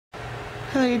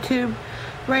Hello YouTube.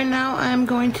 Right now I'm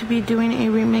going to be doing a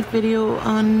remake video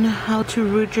on how to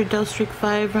root your Dell Streak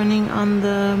 5 running on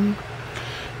the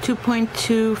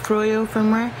 2.2 Froyo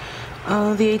firmware,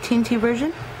 the At&t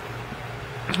version.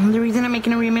 The reason I'm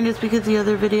making a remake is because the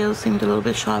other videos seemed a little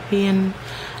bit choppy and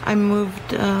I moved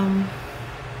the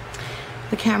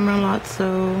camera a lot,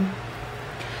 so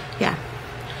yeah.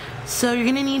 So you're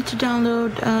going to need to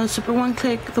download Super One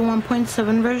Click, the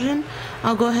 1.7 version.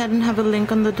 I'll go ahead and have a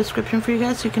link on the description for you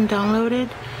guys so you can download it.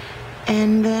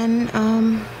 And then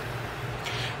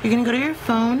you're going to go to your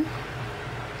phone.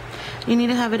 You need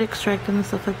to have it extracted and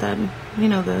stuff like that. You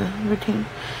know the routine.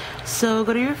 So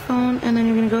go to your phone and then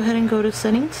you're going to go ahead and go to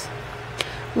settings.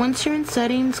 Once you're in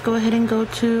settings, go ahead and go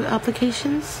to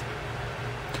applications,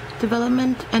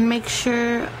 development, and make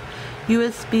sure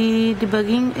USB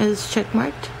debugging is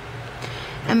checkmarked.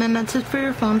 And then that's it for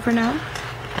your phone for now.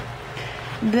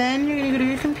 Then you're going to go to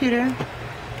your computer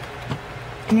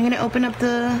and you're going to open up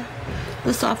the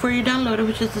software you downloaded,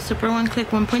 which is the Super One Click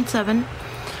 1.7.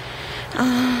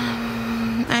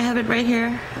 I have it right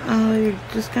here. You're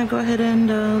just going to go ahead and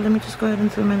let me just go ahead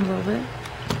and zoom in a little bit.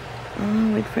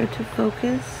 Wait for it to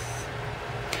focus.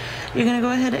 You're going to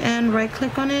go ahead and right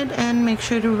click on it and make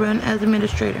sure to run as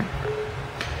administrator.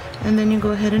 And then you go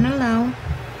ahead and allow.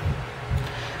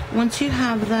 Once you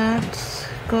have that,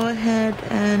 go ahead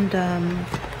and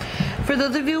for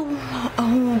those of you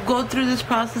who go through this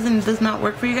process and it does not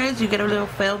work for you guys, you get a little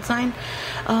failed sign.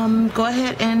 Go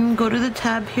ahead and go to the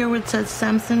tab here where it says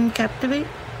Samsung Captivate,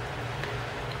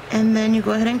 and then you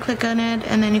go ahead and click on it,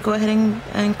 and then you go ahead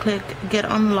and click Get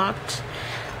Unlocked.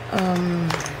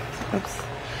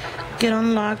 Get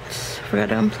Unlocked. Forgot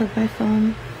to unplug my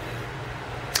phone.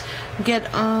 Get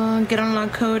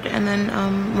unlock code, and then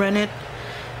run it.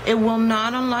 It will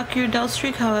not unlock your Dell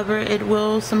Streak, however, it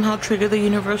will somehow trigger the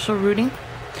universal rooting.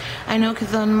 I know,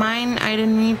 because on mine, I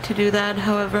didn't need to do that.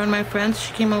 However, on my friend's,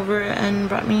 she came over and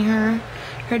brought me her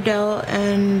Dell,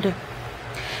 and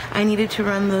I needed to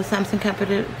run the Samsung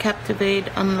Captivate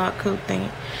unlock code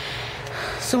thing.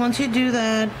 So once you do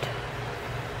that,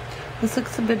 this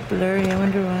looks a bit blurry, I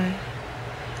wonder why.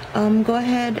 Go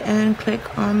ahead and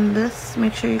click on this.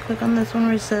 Make sure you click on this one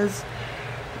where it says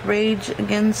Rage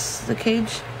Against the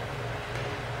Cage.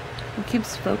 It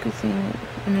keeps focusing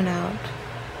in and out.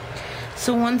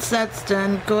 So once that's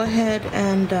done, go ahead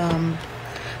and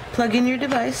plug in your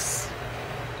device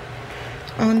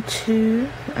onto,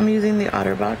 I'm using the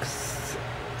OtterBox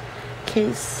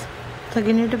case. Plug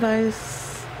in your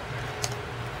device.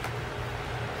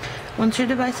 Once your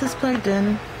device is plugged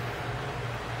in,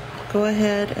 go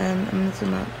ahead and, I'm going to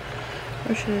zoom out.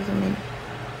 Or should I zoom in?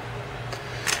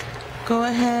 Go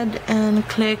ahead and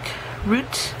click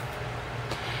root,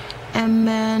 and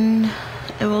then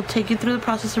it will take you through the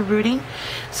process of rooting.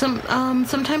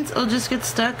 Sometimes it'll just get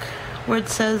stuck where it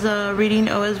says reading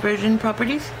OS version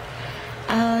properties.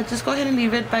 Just go ahead and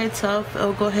leave it by itself.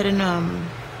 It'll go ahead and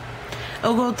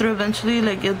it'll go through eventually.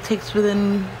 Like, it takes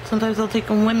within, sometimes it'll take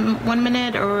 1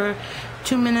 minute or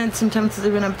 2 minutes, sometimes it's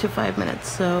even up to 5 minutes.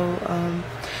 So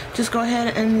just go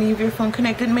ahead and leave your phone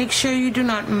connected. Make sure you do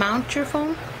not mount your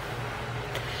phone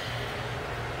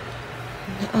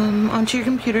onto your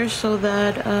computer, so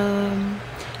that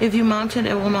if you mount it,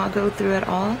 it will not go through at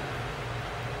all.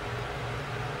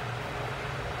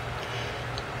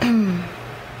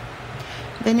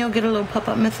 Then you'll get a little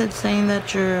pop-up message saying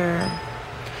that your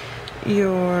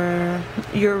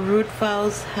root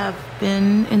files have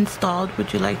been installed.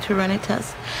 Would you like to run a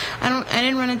test? I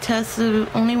didn't run a test. The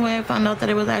only way I found out that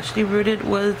it was actually rooted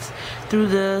was through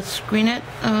the Screenit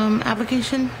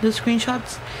application, the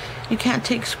screenshots. You can't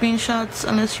take screenshots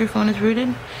unless your phone is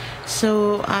rooted.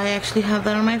 So I actually have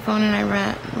that on my phone, and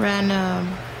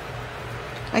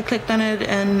I clicked on it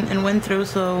and went through.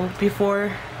 So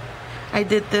before I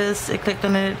did this, I clicked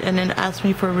on it and it asked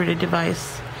me for a rooted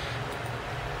device.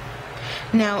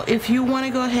 Now, if you want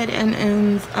to go ahead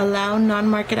and allow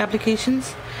non-market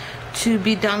applications to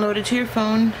be downloaded to your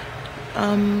phone,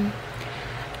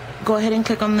 go ahead and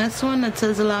click on this one that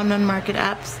says allow non-market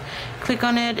apps. Click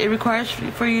on it. It requires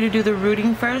for you to do the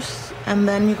rooting first, and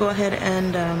then you go ahead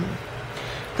and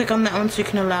click on that one so you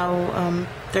can allow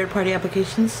third-party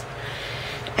applications.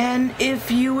 And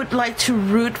if you would like to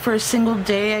root for a single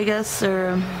day, I guess,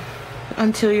 or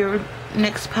until your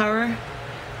next power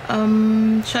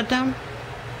shutdown,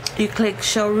 you click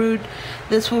show root.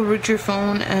 This will root your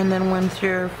phone, and then once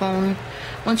you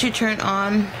turn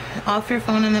off your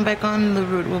phone and then back on, the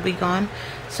root will be gone.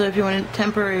 So if you want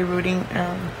temporary rooting,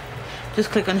 just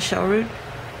click on show root.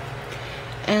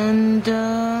 and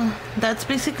that's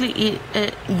basically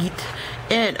it.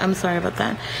 I'm sorry about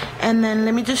that. And then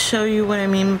let me just show you what I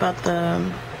mean about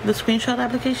the screenshot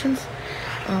applications.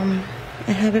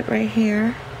 I have it right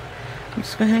here.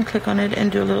 Just go ahead and click on it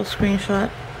and do a little screenshot.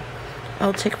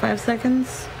 I'll take 5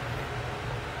 seconds.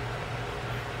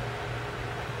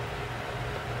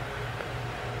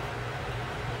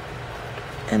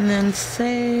 And then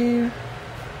save.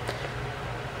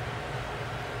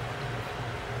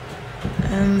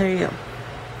 And there you go.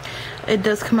 It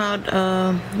does come out.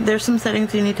 There's some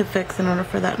settings you need to fix in order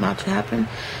for that not to happen.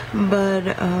 But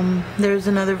there's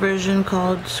another version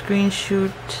called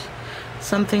Screenshot,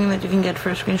 something that you can get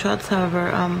for screenshots.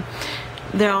 However,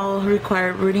 they're all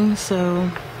required rooting, so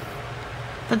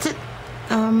that's it.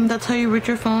 That's how you root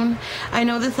your phone. I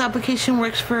know this application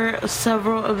works for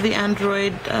several of the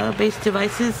Android based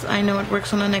devices. I know it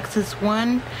works on the Nexus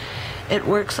 1, it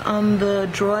works on the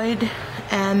Droid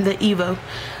and the Evo,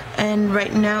 and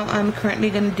right now I'm currently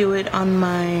going to do it on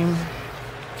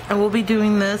I will be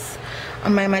doing this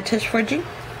on my Touch 4G.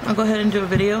 I'll go ahead and do a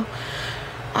video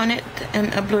on it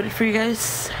and upload it for you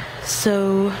guys.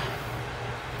 So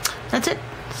that's it.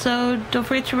 So don't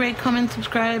forget to rate, comment,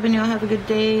 subscribe, and y'all have a good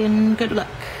day and good luck.